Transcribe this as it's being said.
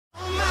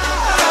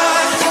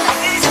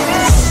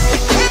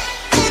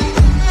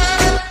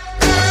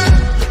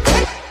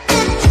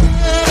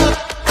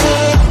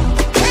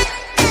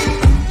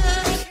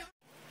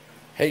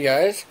Hey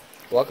guys,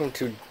 welcome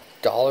to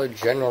Dollar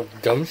General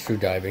dumpster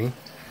diving.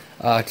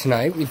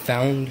 Tonight we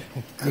found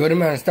a good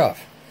amount of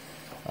stuff.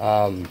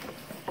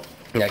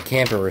 That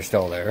camper was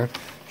still there,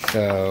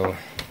 so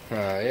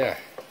yeah,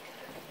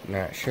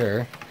 not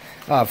sure.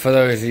 For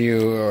those of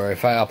you, or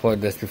if I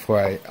upload this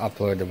before I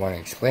upload the one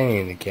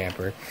explaining the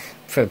camper,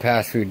 for the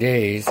past few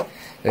days,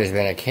 there's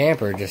been a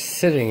camper just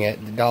sitting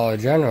at the Dollar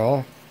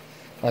General,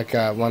 like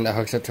one that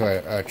hooks up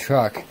to a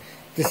truck,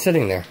 just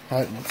sitting there.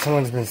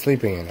 Someone's been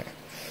sleeping in it.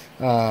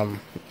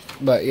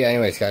 But yeah,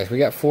 anyways guys, we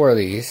got 4 of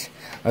these.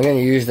 I'm going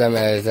to use them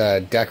as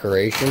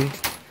decorations,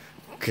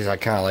 because I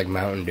kind of like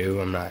Mountain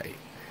Dew. I'm not,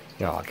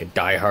 like a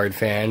die-hard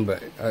fan,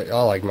 but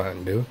I like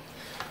Mountain Dew.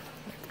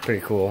 Pretty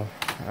cool.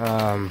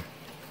 Yeah,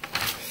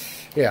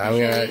 I'm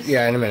going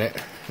to, in a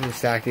minute. I'm going to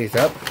stack these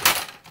up.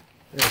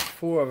 There's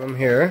 4 of them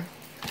here.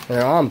 And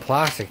they're on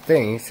plastic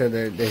things, so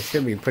they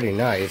should be pretty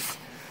nice.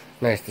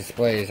 Nice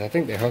displays. I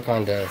think they hook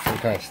onto some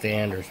kind of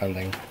stand or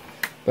something.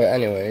 But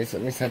anyways,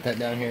 let me set that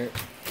down here.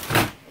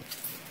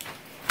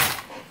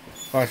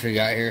 What else we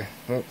got here?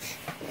 Oops.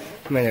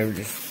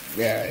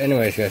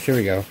 Anyways guys, here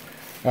we go.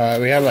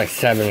 We have like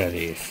 7 of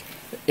these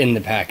in the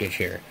package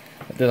here.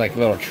 They're like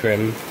little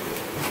trim.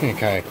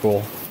 Kind of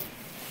cool.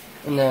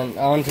 And then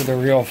on to the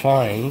real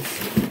finds.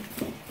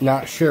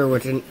 Not sure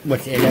what's in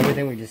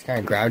everything. We just kind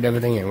of grabbed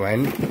everything and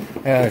went.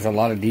 And there's a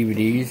lot of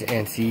DVDs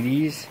and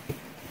CDs.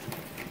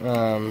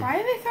 Why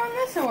have they thrown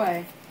this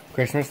away?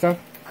 Christmas stuff?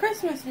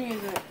 Christmas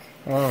music.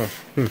 Oh,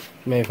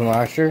 maybe from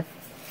last year?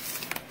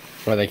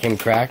 Where they came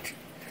cracked.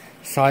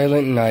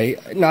 Silent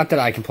Night. Not that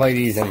I can play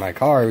these in my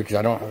car because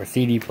I don't have a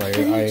CD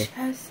player.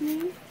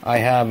 I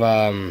have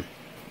a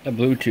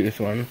Bluetooth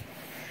one.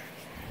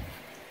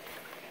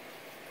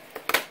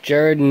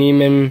 Jared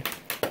Neiman,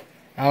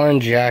 Alan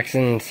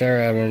Jackson,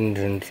 Sarah Evans,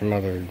 and some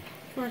other.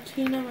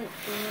 Martina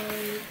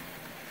McBride.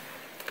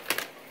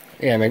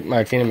 Yeah,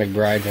 Martina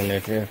McBride's in there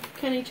too.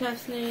 Kenny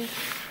Chesney.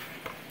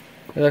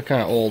 They look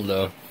kind of old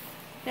though.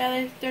 Yeah,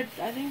 I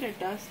think they're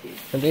dusty.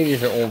 I think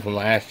these are old from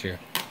last year.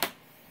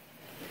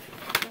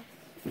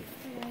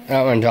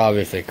 That one's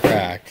obviously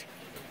cracked.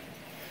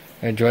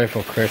 A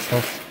Joyful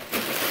Christmas.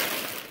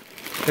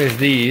 There's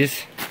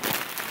these.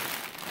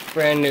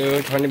 Brand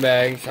new, 20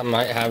 bags. I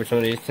might have some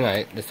of these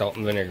tonight. The salt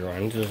and vinegar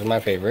ones. Those are my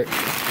favorite.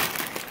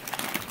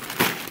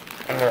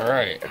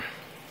 Alright.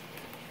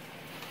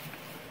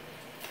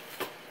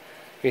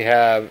 We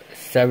have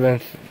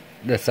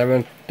the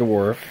seventh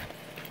Dwarf.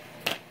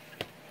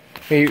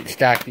 We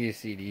stack these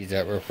CDs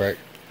up real quick.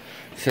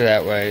 So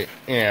that way,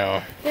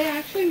 They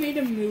actually made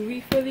a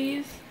movie for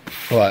these.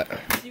 What?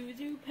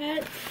 Zuzu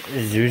Pets.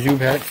 Zuzu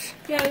Pets?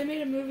 Yeah, they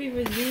made a movie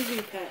with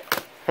Zuzu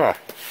Pets. Huh.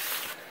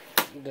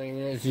 Don't even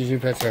know what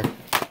Zuzu Pets are.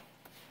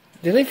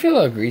 Do they feel a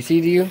little greasy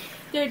to you?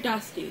 They're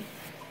dusty.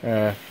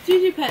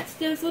 Zuzu Pets,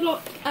 those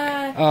little,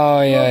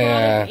 oh,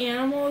 yeah.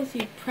 animals,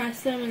 you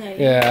press them and they...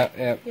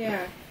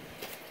 Yeah.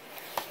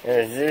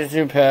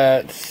 Zuzu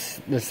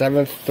Pets, the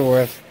 7th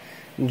Dwarf,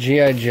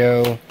 G.I.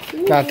 Joe.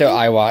 Ooh. Not that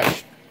I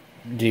watch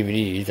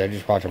DVDs, I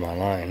just watch them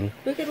online.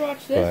 We could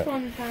watch this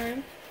one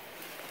time.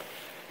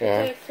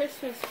 Yeah. It's a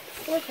Christmas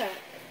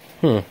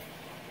 4-pack.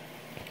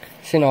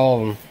 Seen all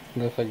of them.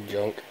 They look like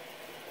junk.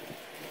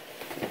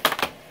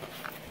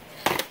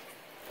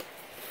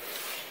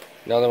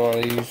 Another one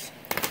of these.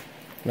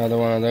 Another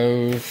one of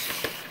those.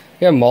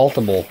 We have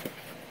multiple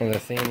of the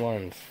same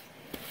ones.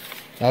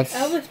 That's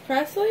Elvis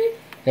Presley?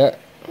 Yeah.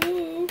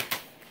 Ooh.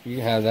 You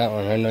can have that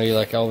one. I know you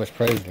like Elvis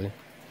Presley.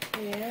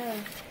 Yeah.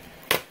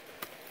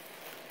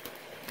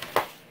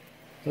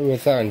 Ooh,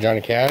 what's that one?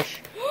 Johnny Cash?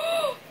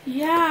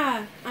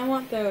 Yeah, I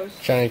want those.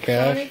 Johnny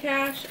Cash? Johnny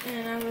Cash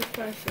and Elvis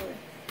Presley.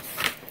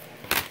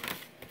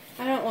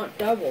 I don't want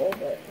double,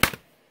 but...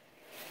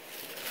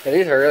 Yeah,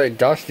 these are really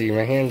dusty.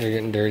 My hands are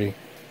getting dirty.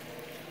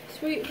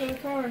 Sweet for the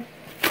car.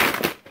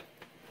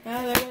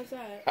 Ah, there was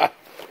that.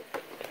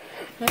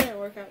 That didn't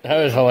work out.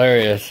 That was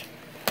hilarious.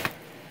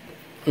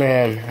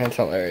 Man, that's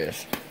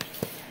hilarious.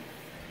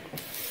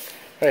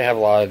 I have a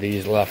lot of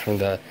these left from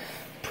the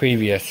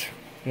previous,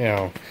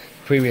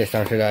 previous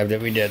dumpster dive that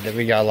we did. That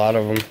we got a lot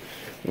of them,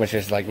 which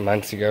is like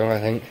months ago, I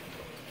think.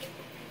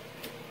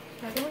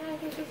 I don't know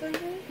if this is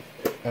anything.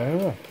 I don't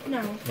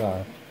know.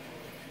 No.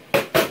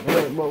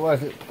 What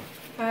was it?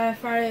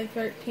 Friday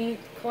the 13th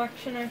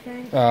collection, I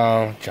think.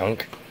 Oh,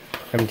 junk.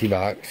 Empty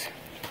box.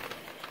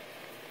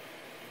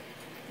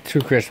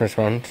 2 Christmas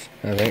ones,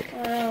 I think.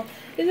 Oh,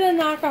 this is a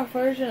knockoff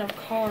version of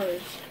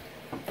Cars.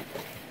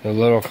 The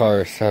Little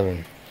Cars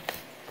 7.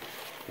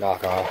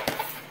 Knockoff.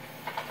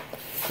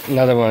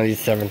 Another one of these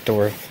 7th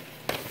Dwarfs.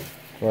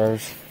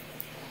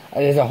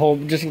 There's a whole,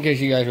 just in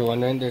case you guys were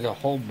wondering, there's a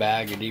whole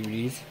bag of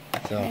DVDs.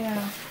 So.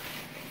 Yeah.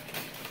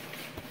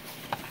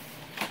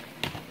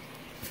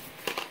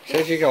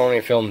 Says you can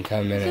only film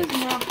 10 minutes. This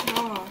is knocked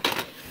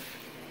off.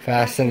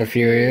 Fast and the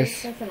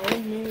Furious. That's an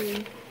old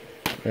movie.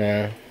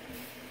 Yeah.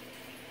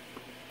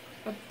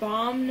 A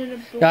Bomb in a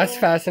Bowl. That's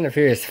Fast and the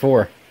Furious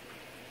 4.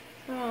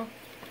 Oh.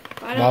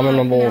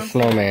 Abominable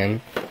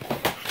Snowman.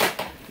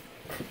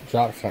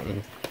 Drop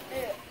something.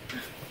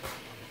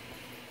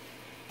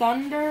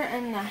 Thunder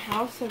and the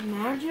House of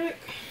Magic.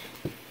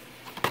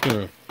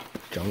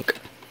 Junk.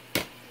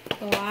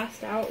 The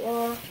Last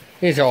Outlaw.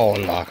 These are all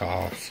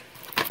knockoffs.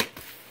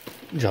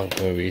 Junk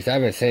movies. I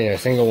haven't seen a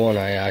single one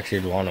I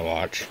actually want to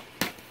watch.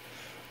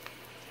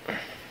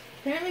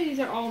 Apparently these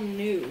are all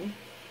new.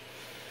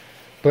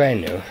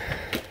 Brand new.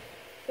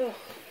 Ugh.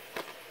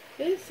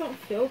 They just don't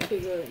feel too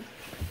good.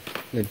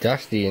 They're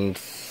dusty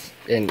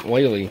and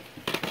oily.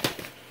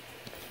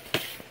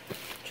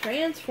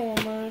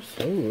 Transformers.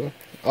 Ooh.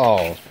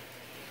 Oh.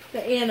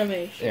 The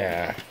animation.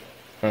 Yeah.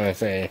 I'm gonna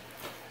say.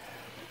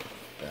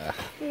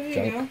 There you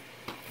junk. go.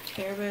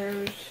 Care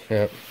Bears.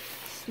 Yep.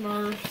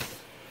 Smurfs.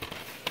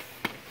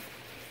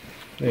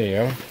 There you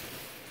go.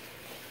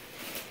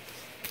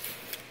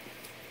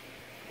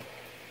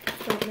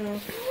 Don't know.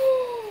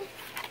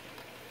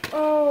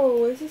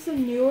 Oh, is this a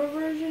newer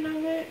version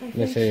of it? I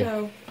think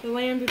so. The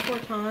Land Before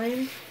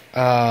Time.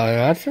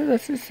 That's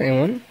the same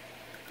one.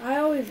 I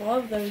always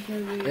love those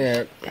movies.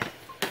 Yeah.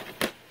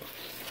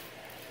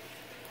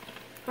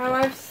 Oh,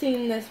 I've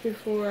seen this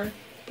before.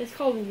 It's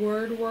called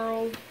Word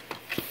World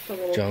for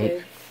little Junk.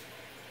 kids.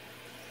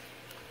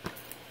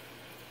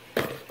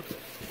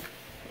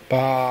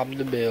 Bob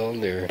the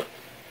Builder.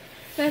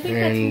 And I think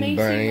that's Macy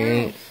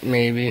Bernie, Mouse.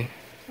 maybe.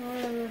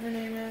 Whatever her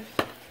name is.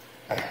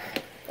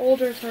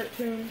 Older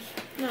cartoons.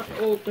 Not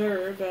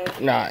older,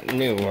 but... Not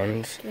new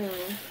ones. No.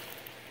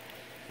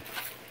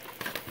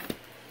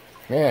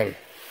 Man.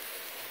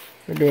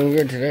 We're doing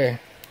good today.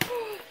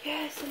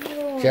 Yes,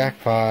 another one.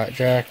 Jackpot,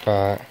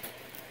 jackpot.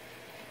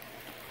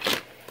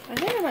 I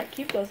think I might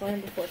keep those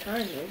Land Before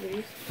Time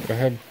movies. Go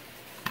ahead.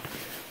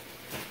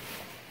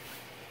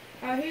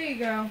 Oh, here you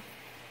go.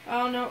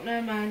 Oh, no,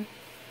 never mind.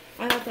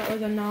 I thought that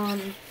was a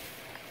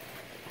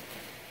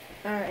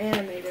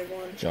animated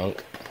one.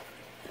 Junk.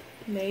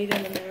 Made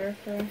in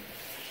America.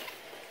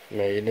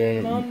 Made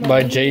in Mamma by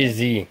Mia.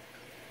 Jay-Z.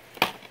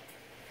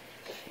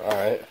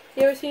 Alright.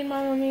 You ever seen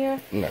Mamma Mia?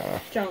 No.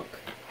 Junk.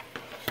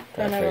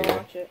 I I'll never figured.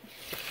 watch it.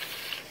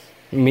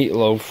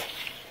 Meatloaf.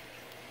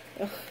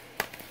 Ugh.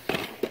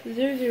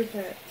 Zuzu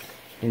Pets.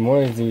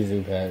 More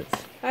Zuzu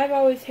Pets. I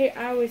always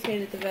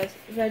hated the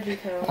Veggie I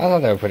Tales. thought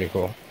they were pretty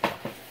cool.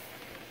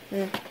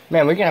 Yeah.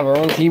 Man, we can have our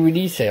own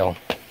DVD sale.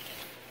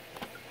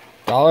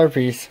 $1 a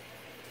piece.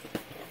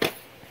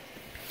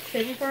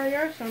 Save it for our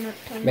yard summer.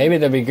 Maybe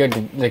they'll be good.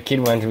 The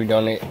kid ones we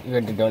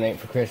good to donate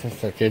for Christmas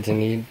to kids in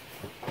need.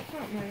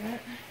 Something like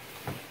that.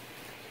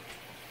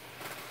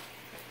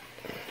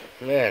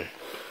 Man,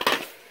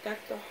 Deck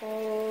the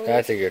Halls.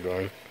 that's a good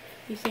one.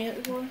 You seen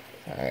it before?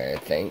 I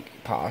think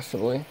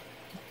possibly.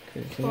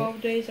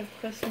 12 Days of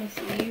Christmas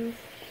Eve.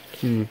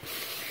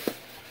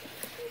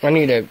 I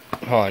need to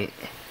hunt.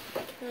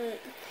 Alright.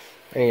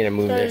 I need to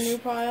move Start a this. new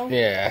pile.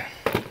 Yeah.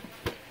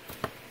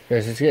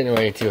 Because it's getting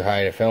way too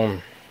high to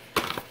film.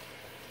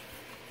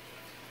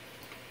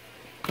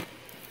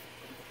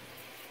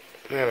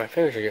 Man, my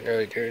fingers are getting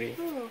really dirty.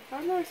 Oh,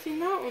 I've never seen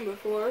that one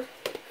before.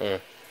 Huh.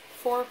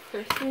 4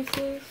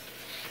 Christmases.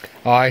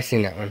 Oh, I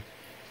seen that one.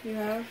 You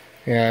have?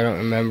 Yeah, I don't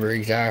remember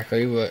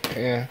exactly, but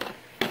yeah.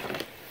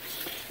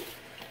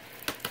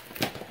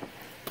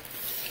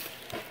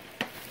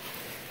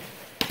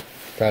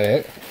 Is that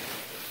it?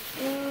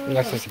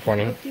 That's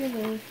disappointing. A few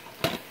more.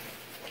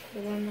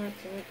 The one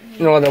that's it.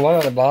 No, the one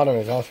on the bottom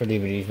is also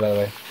DVDs, by the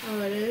way.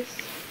 Oh, it is?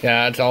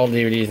 Yeah, it's all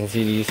DVDs and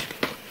CDs.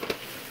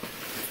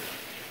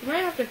 You might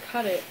have to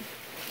cut it.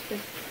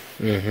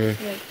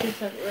 Mm-hmm. Like 2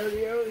 separate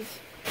rodeos.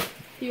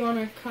 Do you want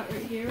to cut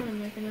right here and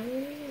make another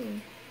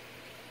one?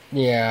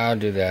 Yeah, I'll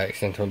do that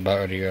since we're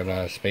about to run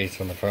out of space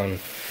on the phone.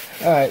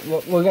 Alright,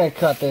 well, we're going to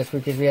cut this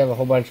because we have a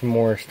whole bunch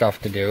more stuff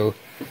to do.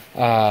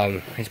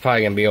 It's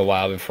probably going to be a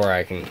while before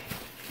I can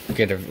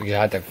get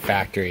out the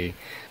factory.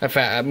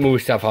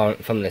 Move stuff on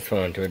from this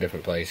phone to a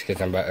different place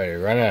because I'm about to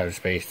run out of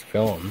space to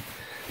film.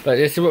 But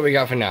this is what we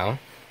got for now.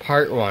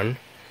 Part 1.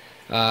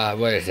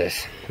 What is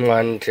this?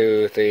 1,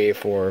 2, 3,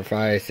 4,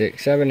 5,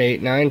 6, 7,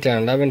 8, 9,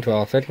 10, 11,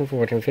 12, 13,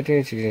 14,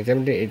 15, 16,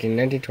 17, 18,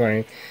 19,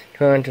 20,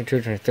 21,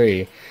 22,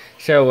 23.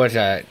 So what's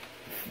that?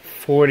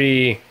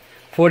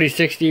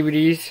 46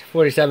 DVDs?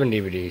 47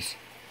 DVDs.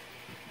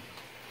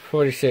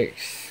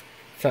 46,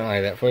 something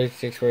like that.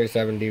 46,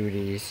 47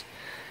 DVDs.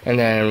 And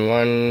then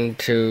 1,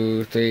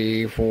 2,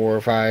 3,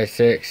 4, 5,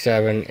 6,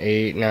 7,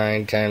 8,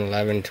 9, 10,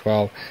 11,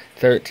 12,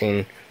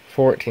 13,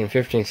 14,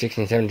 15,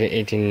 16, 17,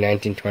 18,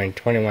 19, 20,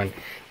 21.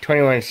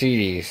 21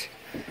 CDs.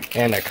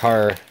 And a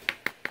car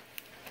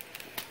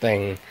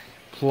thing.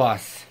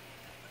 Plus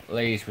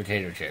Lay's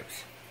potato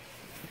chips.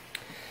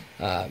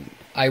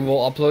 I will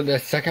upload the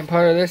second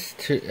part of this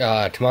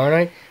tomorrow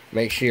night.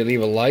 Make sure you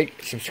leave a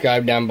like,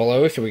 subscribe down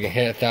below so we can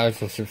hit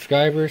 1,000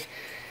 subscribers.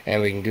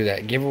 And we can do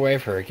that giveaway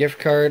for a gift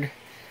card.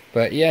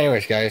 But yeah,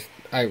 anyways guys,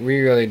 we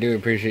really do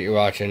appreciate you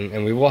watching.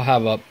 And we will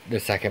have up the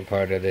second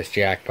part of this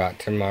jackpot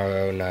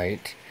tomorrow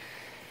night.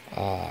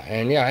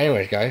 And yeah,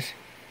 anyways guys,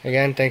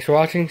 again, thanks for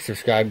watching.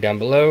 Subscribe down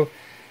below.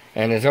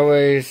 And as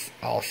always,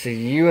 I'll see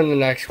you in the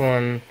next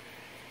one.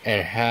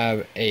 And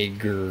have a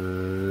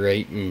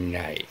great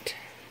night.